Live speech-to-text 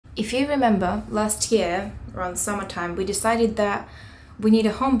If you remember, last year, around summertime, we decided that we need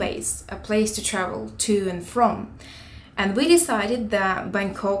a home base, a place to travel to and from. And we decided that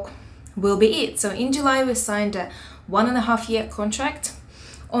Bangkok will be it. So in July, we signed a 1.5-year contract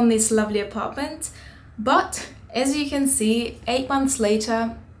on this lovely apartment. But as you can see, 8 months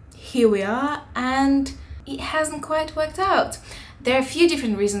later, here we are, and it hasn't quite worked out. There are a few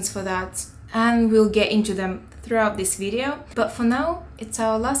different reasons for that, and we'll get into them throughout this video. But for now, it's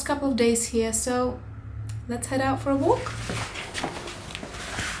our last couple of days here, so let's head out for a walk.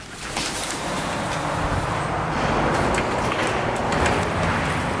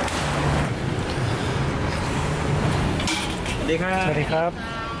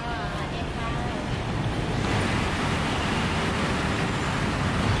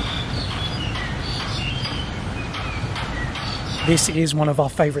 This is one of our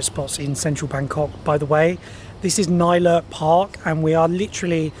favourite spots in central Bangkok, by the way. This is Nai Park, and we are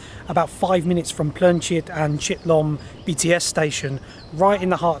literally about 5 minutes from Plunchit and Chitlom BTS station, right in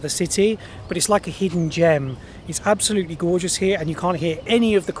the heart of the city. But it's like a hidden gem. It's absolutely gorgeous here, and you can't hear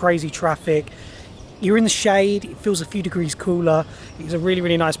any of the crazy traffic. You're in the shade, it feels a few degrees cooler. It's a really,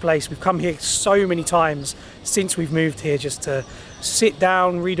 really nice place. We've come here so many times since we've moved here just to sit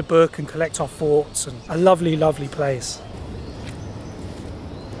down, read a book and collect our thoughts. And a lovely, lovely place.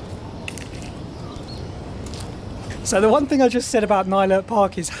 So the one thing I just said about Nai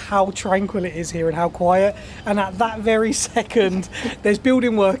Park is how tranquil it is here and how quiet. And at that very second, there's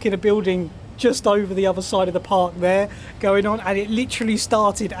building work in a building just over the other side of the park there going on. And it literally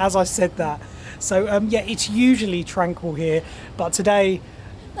started as I said that. So yeah, it's usually tranquil here, but today,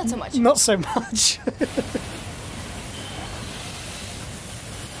 Not so much. Not so much.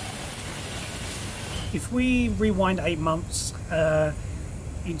 If we rewind 8 months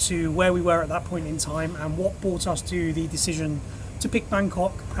into where we were at that point in time and what brought us to the decision to pick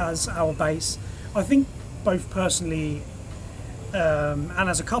Bangkok as our base, I think both personally and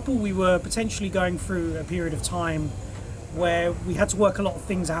as a couple, we were potentially going through a period of time where we had to work a lot of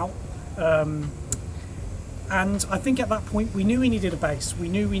things out. And I think at that point we knew we needed a base. We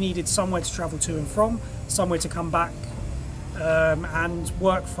knew we needed somewhere to travel to and from, somewhere to come back and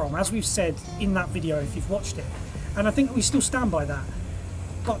work from, as we've said in that video if you've watched it. And I think we still stand by that.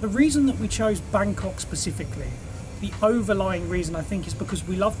 But the reason that we chose Bangkok specifically, the overlying reason I think is because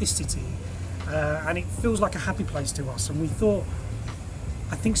we love this city and it feels like a happy place to us. And we thought,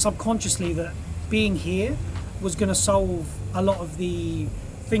 I think subconsciously, that being here was going to solve a lot of the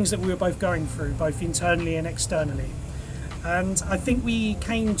things that we were both going through, both internally and externally. And I think we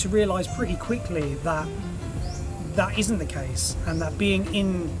came to realise pretty quickly that that isn't the case, and that being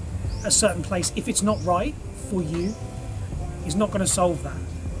in a certain place, if it's not right for you, is not going to solve that.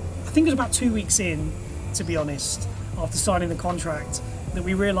 I think it was about 2 weeks in, to be honest, after signing the contract, that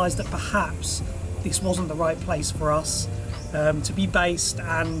we realised that perhaps this wasn't the right place for us to be based,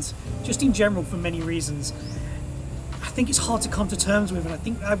 and just in general for many reasons. I think it's hard to come to terms with, and I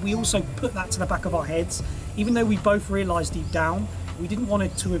think we also put that to the back of our heads, even though we both realised deep down we didn't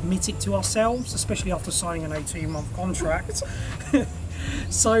want to admit it to ourselves, especially after signing an 18-month contract.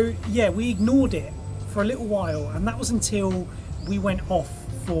 So yeah, we ignored it for a little while, and that was until we went off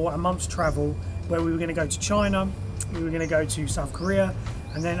for a month's travel where we were going to go to China, we were going to go to South Korea,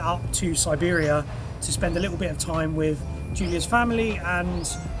 and then up to Siberia to spend a little bit of time with Julia's family and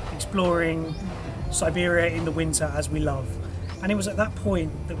exploring Siberia in the winter, as we love. And it was at that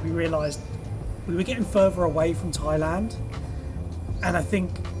point that we realised we were getting further away from Thailand, and I think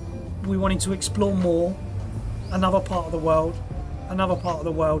we wanted to explore more, another part of the world,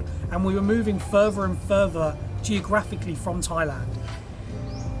 and we were moving further and further geographically from Thailand.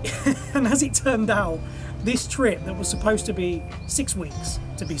 And as it turned out, this trip that was supposed to be 6 weeks,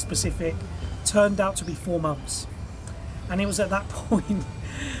 to be specific, turned out to be 4 months. And it was at that point,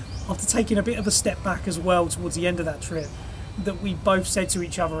 after taking a bit of a step back as well towards the end of that trip, that we both said to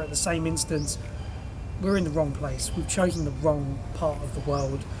each other at the same instance, we're in the wrong place, we've chosen the wrong part of the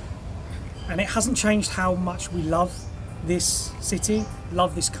world. And it hasn't changed how much we love this city,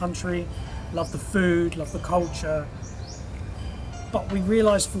 love this country, love the food, love the culture. But we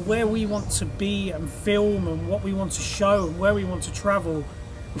realised for where we want to be and film and what we want to show and where we want to travel,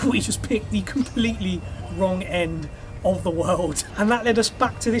 we just picked the completely wrong end of the world. And that led us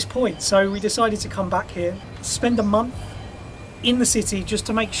back to this point. So we decided to come back here, spend a month in the city just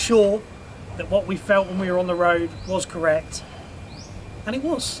to make sure that what we felt when we were on the road was correct. And it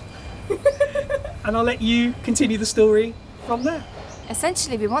was. And I'll let you continue the story from there.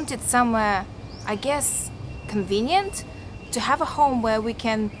 Essentially, we wanted somewhere, I guess, convenient, to have a home where we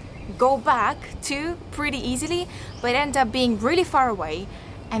can go back to pretty easily, but it ended up being really far away.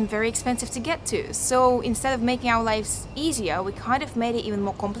 and very expensive to get to. So instead of making our lives easier, we kind of made it even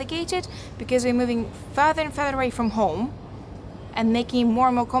more complicated because we're moving further and further away from home and making it more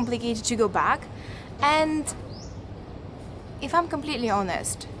and more complicated to go back. And if I'm completely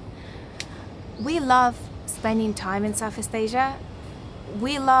honest, we love spending time in Southeast Asia.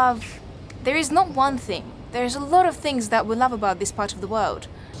 There is not one thing. There's a lot of things that we love about this part of the world,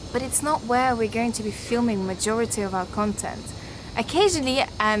 but it's not where we're going to be filming majority of our content. Occasionally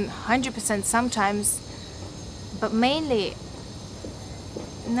and 100% sometimes, but mainly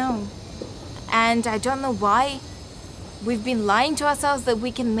no. And I don't know why we've been lying to ourselves that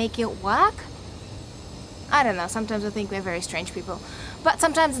we can make it work. I don't know, sometimes I think we're very strange people. But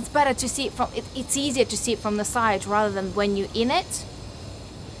sometimes it's better to see it from, it's easier to see it from the side rather than when you're in it.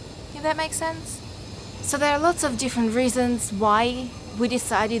 If that makes sense? So there are lots of different reasons why we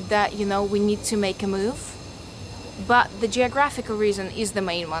decided that, you know, we need to make a move. But the geographical reason is the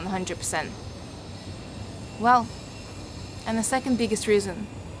main one, 100%. Well, and the second biggest reason,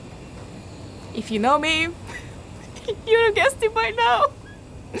 if you know me, you'd have guessed it by now.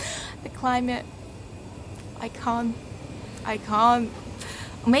 The climate. I can't.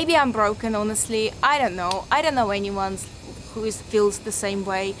 Maybe I'm broken, honestly. I don't know. I don't know anyone who feels the same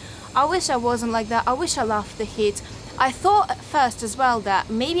way. I wish I wasn't like that. I wish I loved the heat. I thought at first as well that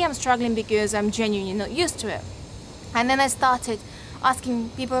maybe I'm struggling because I'm genuinely not used to it. And then I started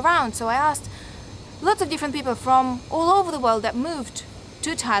asking people around. So I asked lots of different people from all over the world that moved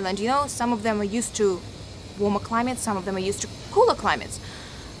to Thailand. You know, some of them are used to warmer climates, some of them are used to cooler climates.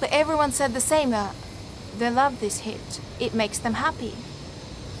 But everyone said the same. They love this heat. It makes them happy.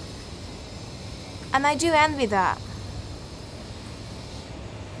 And I do envy that.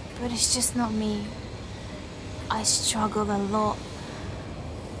 But it's just not me. I struggle a lot.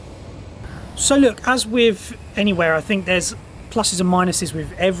 So look, as with anywhere, I think there's pluses and minuses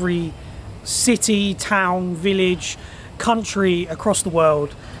with every city, town, village, country across the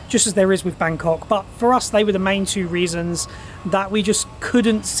world, just as there is with Bangkok. But for us, they were the main two reasons that we just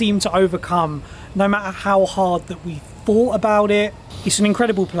couldn't seem to overcome, no matter how hard that we thought about it. It's an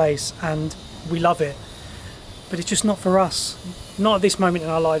incredible place and we love it, but it's just not for us. Not at this moment in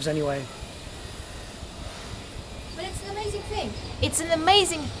our lives anyway. But it's an amazing thing. It's an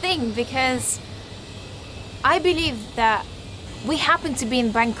amazing thing because I believe that we happen to be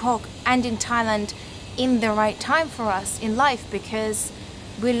in Bangkok and in Thailand in the right time for us in life, because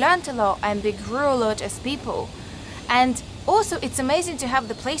we learned a lot and we grew a lot as people. And also it's amazing to have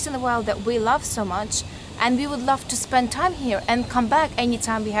the place in the world that we love so much, and we would love to spend time here and come back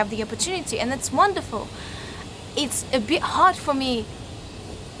anytime we have the opportunity, and it's wonderful. It's a bit hard for me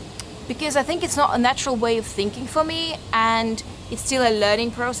because I think it's not a natural way of thinking for me, and it's still a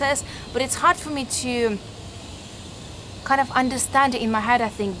learning process, but it's hard for me to kind of understand it in my head. I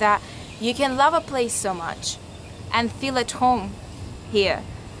think that you can love a place so much and feel at home here,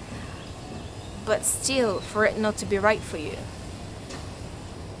 but still for it not to be right for you,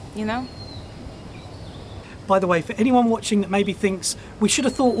 you know? By the way, for anyone watching that maybe thinks we should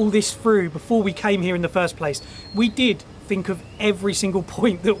have thought all this through before we came here in the first place, we did think of every single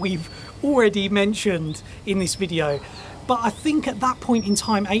point that we've already mentioned in this video. But I think at that point in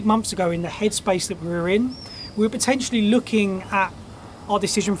time, 8 months ago, in the headspace that we were in, we were potentially looking at our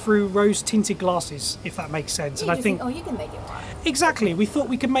decision through rose-tinted glasses, if that makes sense. Yeah, and I think, oh, you can make it work. Exactly, we thought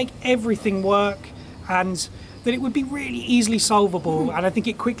we could make everything work and that it would be really easily solvable. And I think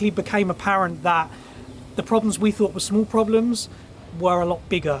it quickly became apparent that the problems we thought were small problems were a lot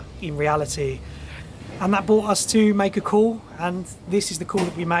bigger in reality. And that brought us to make a call, and this is the call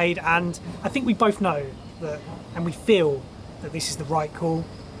that we made, and I think we both know that, and we feel that this is the right call.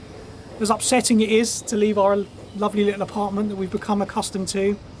 As upsetting it is to leave our lovely little apartment that we've become accustomed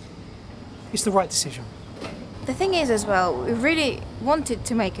to, it's the right decision. The thing is as well, we really wanted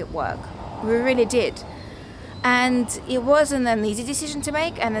to make it work. We really did. And it wasn't an easy decision to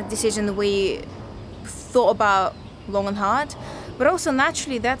make, and a decision that we thought about long and hard. But also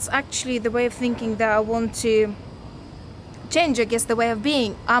naturally, that's actually the way of thinking that I want to change, I guess, the way of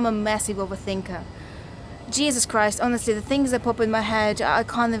being. I'm a massive overthinker. Jesus Christ, honestly, the things that pop in my head, I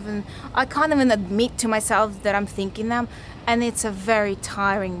can't even admit to myself that I'm thinking them, and it's a very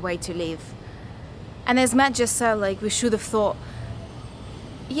tiring way to live. And as Matt just said, like, we should have thought,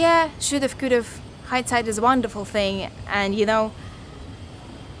 yeah, should have, could have, hindsight is a wonderful thing, and you know,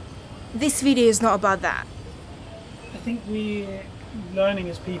 this video is not about that. I think we're learning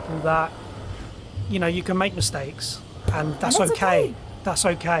as people that, you know, you can make mistakes, and that's okay. That's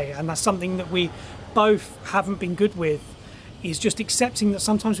okay, and that's something that we both haven't been good with, is just accepting that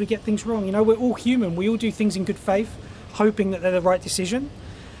sometimes we get things wrong. You know, we're all human. We all do things in good faith, hoping that they're the right decision.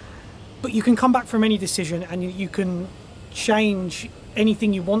 But you can come back from any decision, and you can change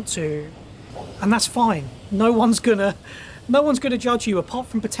anything you want to, and that's fine. No one's gonna judge you, apart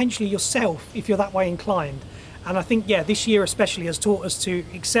from potentially yourself if you're that way inclined. And I think, yeah, this year especially has taught us to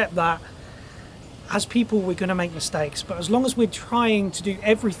accept that as people we're going to make mistakes, but as long as we're trying to do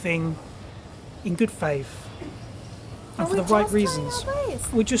everything in good faith and for the right reasons,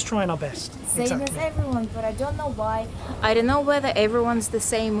 we're just trying our best. Same as everyone, but I don't know why. I don't know whether everyone's the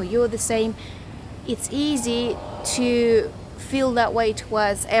same or you're the same. It's easy to feel that way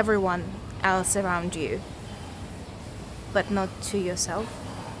towards everyone else around you, but not to yourself.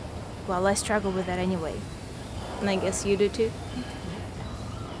 Well, I struggle with that anyway, and I guess you do too.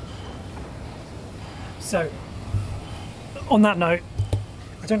 So, on that note,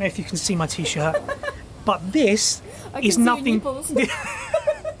 I don't know if you can see my t-shirt, but this is nothing.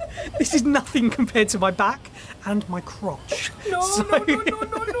 This is nothing compared to my back and my crotch. No.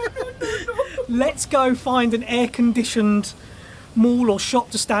 Let's go find an air-conditioned mall or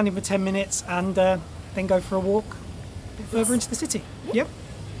shop to stand in for 10 minutes and then go for a walk a bit further into the city. Yep.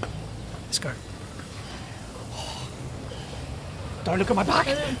 Let's go. Don't look at my back.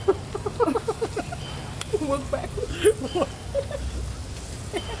 Walk back.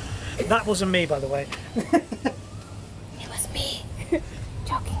 That wasn't me, by the way. It was me.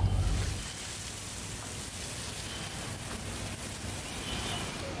 Joking.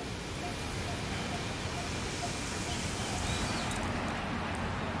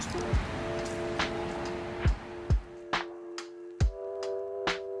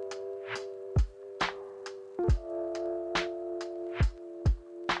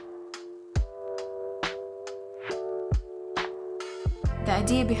 The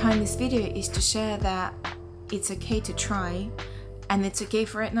idea behind this video is to share that it's okay to try, and it's okay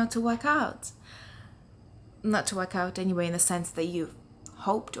for it not to work out. Not to work out anyway in the sense that you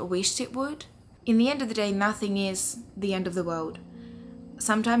hoped or wished it would. In the end of the day, nothing is the end of the world.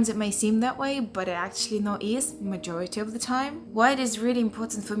 Sometimes it may seem that way, but it actually not is, majority of the time. Why it is really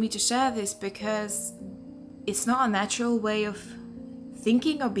important for me to share this, because it's not a natural way of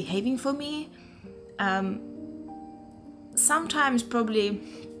thinking or behaving for me. Sometimes, probably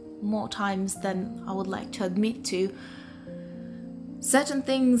more times than I would like to admit to, certain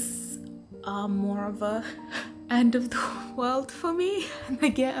things are more of a end of the world for me, and I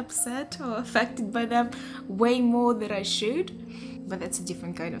get upset or affected by them way more than I should. But that's a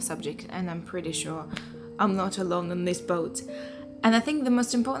different kind of subject, and I'm pretty sure I'm not alone on this boat. And I think the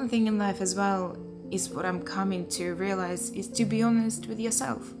most important thing in life as well is what I'm coming to realize is to be honest with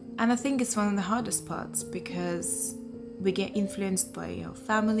yourself. And I think it's one of the hardest parts, because we get influenced by our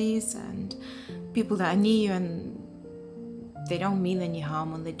families and people that are near you, and they don't mean any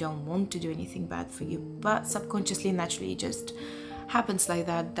harm and they don't want to do anything bad for you, but subconsciously, naturally, it just happens like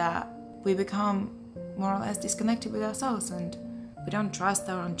that, that we become more or less disconnected with ourselves, and we don't trust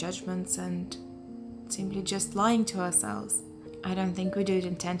our own judgments and simply just lying to ourselves. I don't think we do it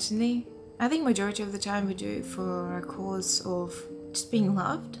intentionally. I think majority of the time we do it for a cause of just being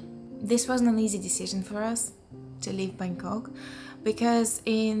loved. This wasn't an easy decision for us to leave Bangkok, because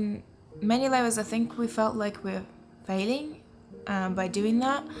in many levels I think we felt like we're failing by doing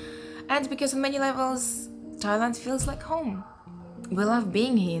that, and because on many levels Thailand feels like home. We love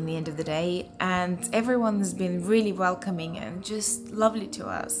being here in the end of the day, and everyone has been really welcoming and just lovely to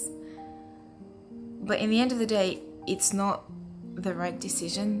us. But in the end of the day, it's not the right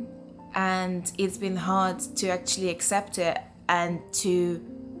decision, and it's been hard to actually accept it and to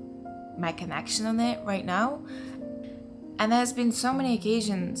make an action on it right now. And there's been so many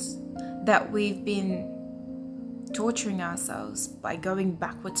occasions that we've been torturing ourselves by going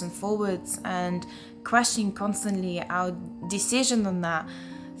backwards and forwards and questioning constantly our decision on that,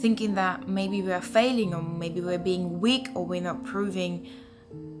 thinking that maybe we're failing, or maybe we're being weak, or we're not proving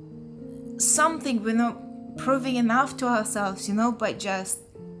something, we're not proving enough to ourselves, you know, by just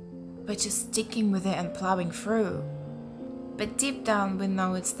sticking with it and plowing through. But deep down we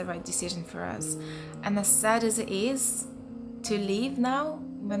know it's the right decision for us. And as sad as it is to leave now,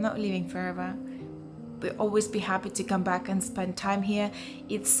 we're not leaving forever. We'll always be happy to come back and spend time here.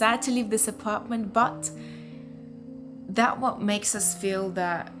 It's sad to leave this apartment, but that's what makes us feel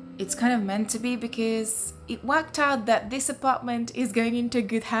that it's kind of meant to be, because it worked out that this apartment is going into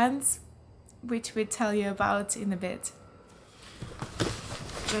good hands, which we'll tell you about in a bit.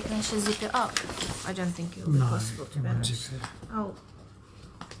 Do you reckon I should zip it up? I don't think it will be possible, to be honest. Oh.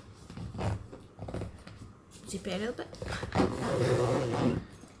 Zip it a little bit.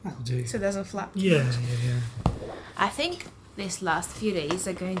 That'll do. So it doesn't flap. Yeah. I think these last few days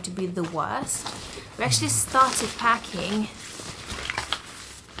are going to be the worst. We actually started packing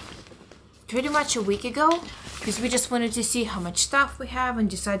pretty much a week ago, because we just wanted to see how much stuff we have and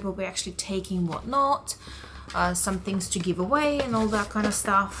decide what we're actually taking, what not, some things to give away and all that kind of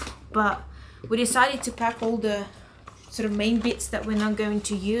stuff. But we decided to pack all the sort of main bits that we're not going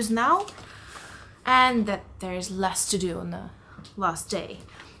to use now, and that there is less to do on the last day.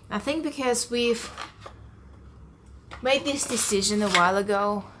 I think because we've made this decision a while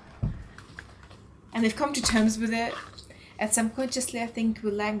ago and we've come to terms with it, and subconsciously I think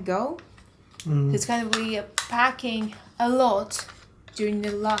we let go. It's kind of we are packing a lot during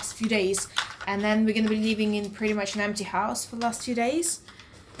the last few days, and then we're going to be living in pretty much an empty house for the last 2 days.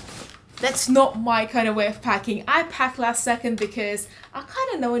 That's not my kind of way of packing. I pack last second because I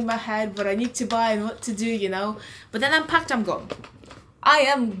kind of know in my head what I need to buy and what to do, you know. But then I'm packed, I'm gone. I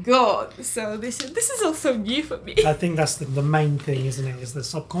am gone. So this is also new for me. I think that's the main thing, isn't it? Is that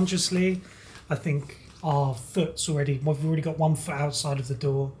subconsciously, I think our foot's we've already got 1 foot outside of the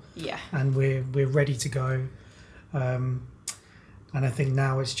door. Yeah. And we're ready to go. And I think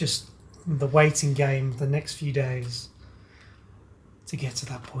now it's just the waiting game the next few days to get to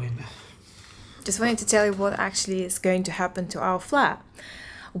that point. Just wanted to tell you what actually is going to happen to our flat.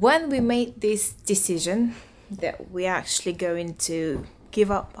 When we made this decision that we're actually going to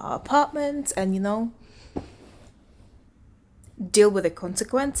give up our apartment and, you know, deal with the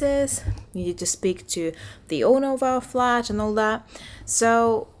consequences, needed to speak to the owner of our flat and all that.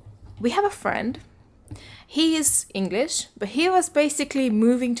 So we have a friend. He is English, but he was basically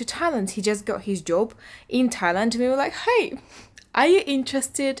moving to Thailand. He just got his job in Thailand, and we were like, hey, are you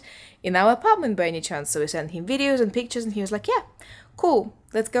interested in our apartment by any chance? So we sent him videos and pictures, and he was like, yeah, cool,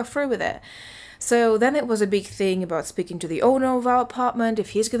 let's go through with it. So then it was a big thing about speaking to the owner of our apartment, if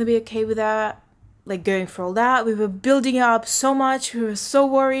he's going to be okay with that, like going for all that. We were building up so much, we were so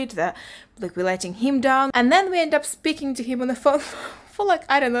worried that like we're letting him down. And then we end up speaking to him on the phone for like,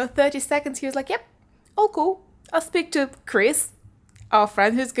 I don't know, 30 seconds. He was like, yep, all cool. I'll speak to Chris, our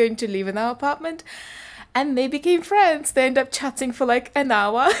friend who's going to live in our apartment. And they became friends. They end up chatting for like an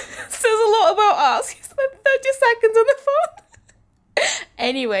hour. Says a lot about us. He spent 30 seconds on the phone.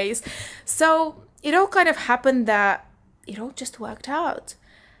 Anyways, so it all kind of happened that it all just worked out.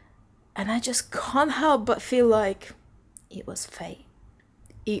 And I just can't help but feel like it was fate.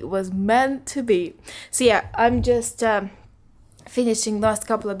 It was meant to be. So yeah, I'm just finishing last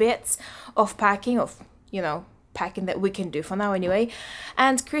couple of bits of packing, packing that we can do for now anyway.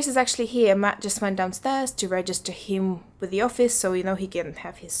 And Chris is actually here. Matt just went downstairs to register him with the office, so you know he can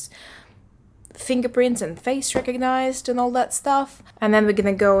have his fingerprints and face recognized and all that stuff. And then we're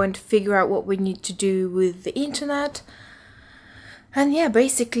gonna go and figure out what we need to do with the internet. And yeah,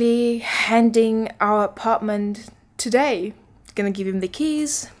 basically handing our apartment today. Gonna give him the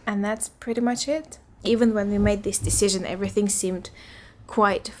keys, and that's pretty much it. Even when we made this decision, everything seemed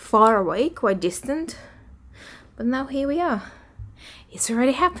quite far away, quite distant. But now here we are. It's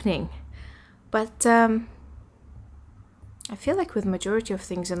already happening. But I feel like with majority of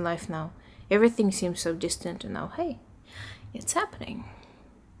things in life now, everything seems so distant, and now, hey, it's happening.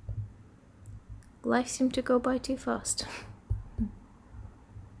 Life seemed to go by too fast.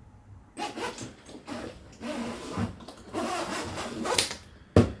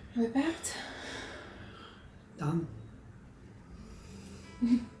 We're packed. Done.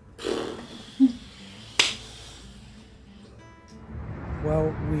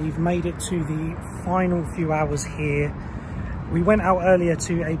 Well, we've made it to the final few hours here. We went out earlier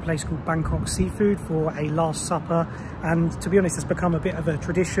to a place called Bangkok Seafood for a last supper, and to be honest, it's become a bit of a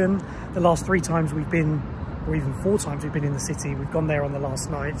tradition. The last 3 times we've been, or even 4 times we've been in the city, we've gone there on the last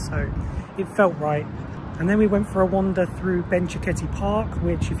night, so it felt right. And then we went for a wander through Benchaketi Park,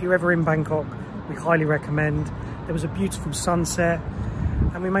 which if you're ever in Bangkok, we highly recommend. There was a beautiful sunset,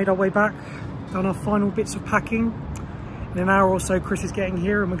 and we made our way back, done our final bits of packing. In an hour or so, Chris is getting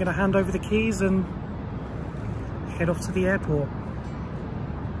here, and we're going to hand over the keys and head off to the airport.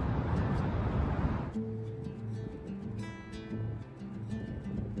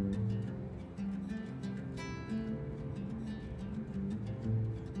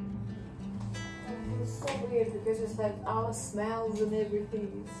 It's so weird because it's like our smells and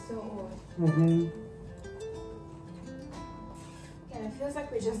everything. It's so odd. Mm-hmm. Yeah, it feels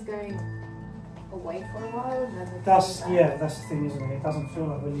like we're just going away for a while. And then That's the thing, isn't it? It doesn't feel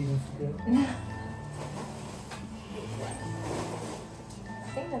like we're leaving for good.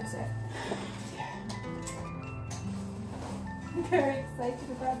 I think that's it. I'm very excited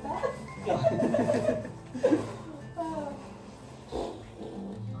about that. Oh.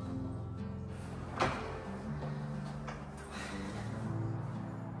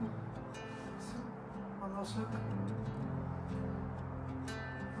 One last look.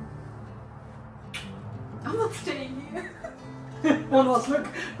 I'm not staying here. One last look.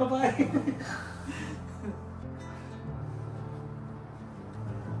 Bye bye.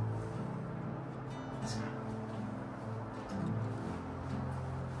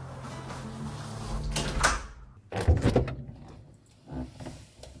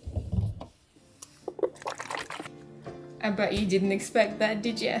 I bet you didn't expect that,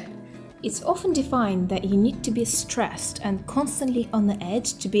 did you? It's often defined that you need to be stressed and constantly on the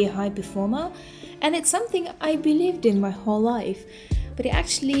edge to be a high performer, and it's something I believed in my whole life, but it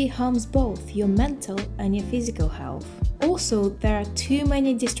actually harms both your mental and your physical health. Also, there are too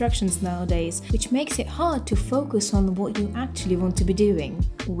many distractions nowadays, which makes it hard to focus on what you actually want to be doing.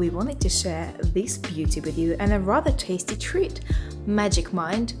 We wanted to share this beauty with you and a rather tasty treat, Magic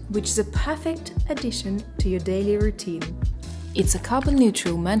Mind, which is a perfect addition to your daily routine. It's a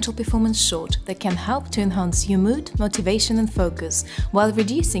carbon-neutral mental performance shot that can help to enhance your mood, motivation and focus while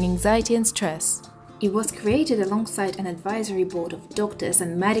reducing anxiety and stress. It was created alongside an advisory board of doctors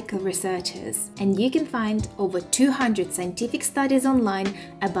and medical researchers, and you can find over 200 scientific studies online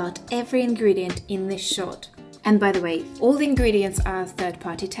about every ingredient in this shot. And by the way, all the ingredients are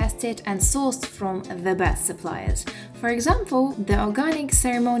third-party tested and sourced from the best suppliers. For example, the organic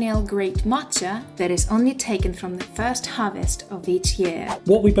ceremonial grade matcha that is only taken from the first harvest of each year.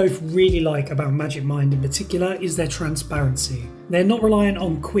 What we both really like about Magic Mind in particular is their transparency. They're not reliant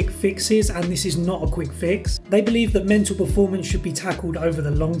on quick fixes, and this is not a quick fix. They believe that mental performance should be tackled over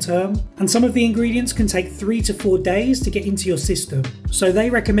the long term, and some of the ingredients can take 3 to 4 days to get into your system. So they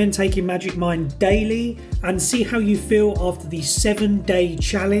recommend taking Magic Mind daily and see how you feel after the 7-day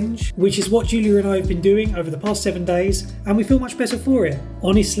challenge, which is what Julia and I have been doing over the past 7 days, and we feel much better for it.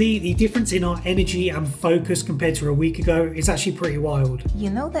 Honestly, the difference in our energy and focus compared to a week ago is actually pretty wild. You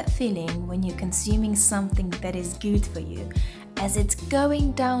know that feeling when you're consuming something that is good for you? As it's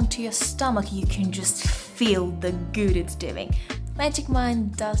going down to your stomach, you can just feel the good it's doing. Magic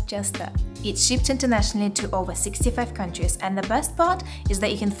Mind does just that. It's shipped internationally to over 65 countries, and the best part is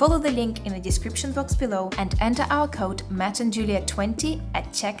that you can follow the link in the description box below and enter our code MattandJulia20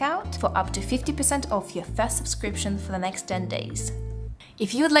 at checkout for up to 50% off your first subscription for the next 10 days.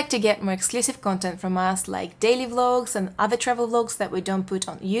 If you would like to get more exclusive content from us, like daily vlogs and other travel vlogs that we don't put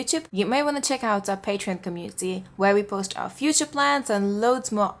on YouTube, you may want to check out our Patreon community, where we post our future plans and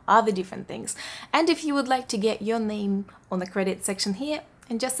loads more other different things. And if you would like to get your name on the credit section here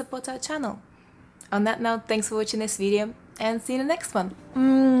and just support our channel. On that note, thanks for watching this video and see you in the next one.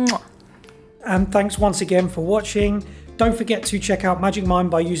 Mwah. And thanks once again for watching. Don't forget to check out Magic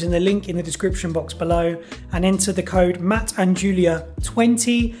Mind by using the link in the description box below and enter the code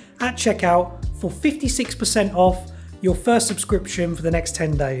MattandJulia20 at checkout for 56% off your first subscription for the next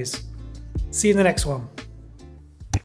 10 days. See you in the next one.